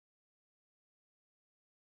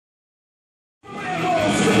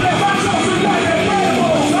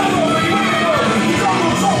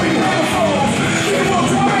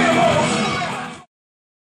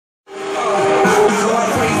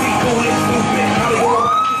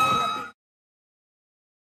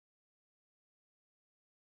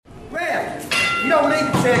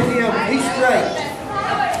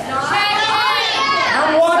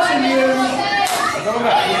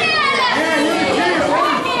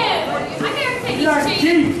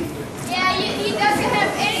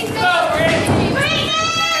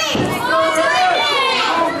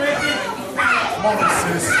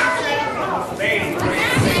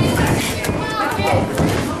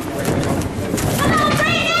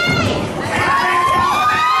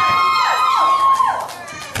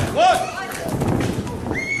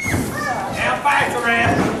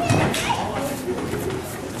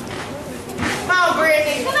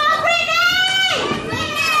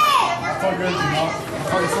good. I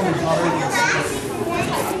thought someone's not able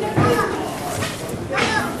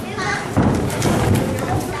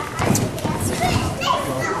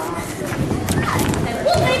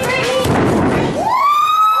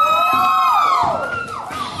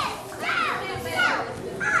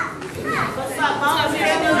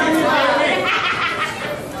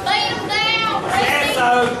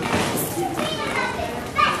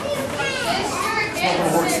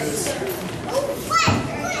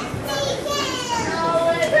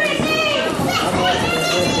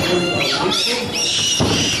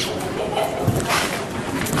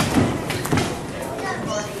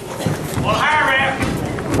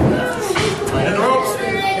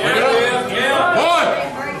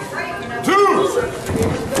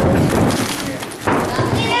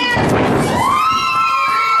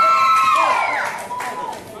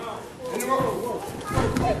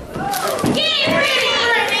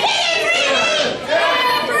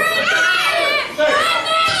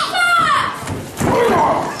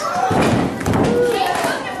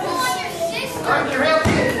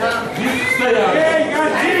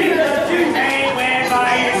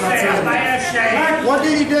What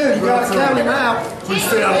did he do? You got to count him out. Please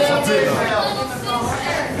stay out of the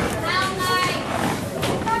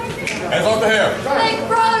Hands off the hair. Big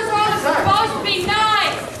brothers are supposed to be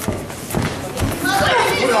nice.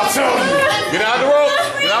 What I'm telling you. Get out the rope.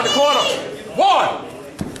 Get out the corner. 1,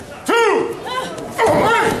 2.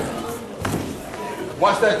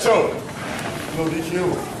 Watch that choke. No DQ.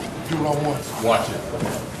 Do what I want. Watch it.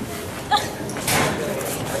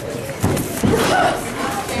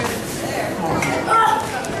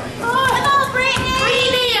 Come on, Brittany!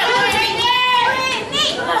 Brittany!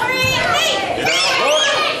 Get out, bro.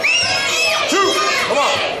 2. Come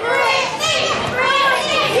on.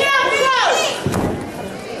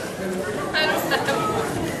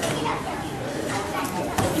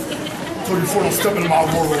 So before I'm stepping in my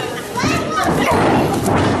world.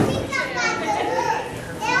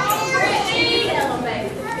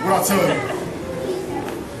 What I tell you?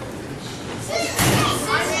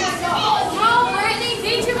 Come on, Brittany!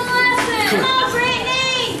 Teach him a lesson! Come on,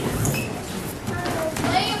 Brittany!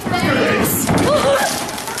 Lay him down.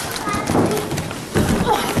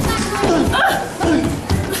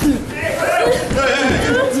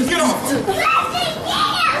 Get off.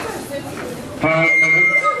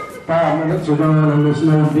 5 minutes are done in this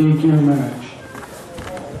no DQ match.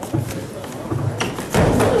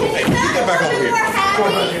 Hey, get back over here.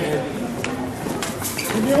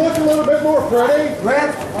 Can you look a little bit more, Freddie?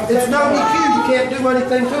 Ref, it's no DQ. You can't do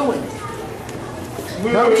anything to him.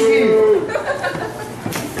 No DQ.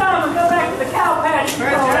 Come and go back to the cow patch.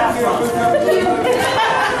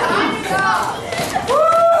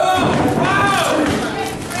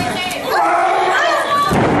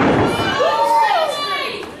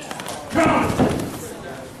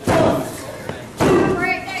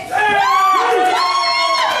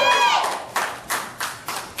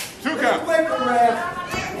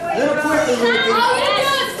 All you do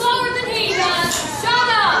is slower than he does. Shut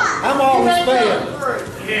up. I'm always fair.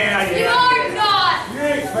 You are not. You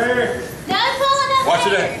ain't fair. Done pulling up. Watch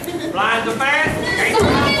it in. Blind the fast. Ain't Slow.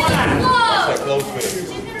 That close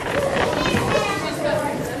fit.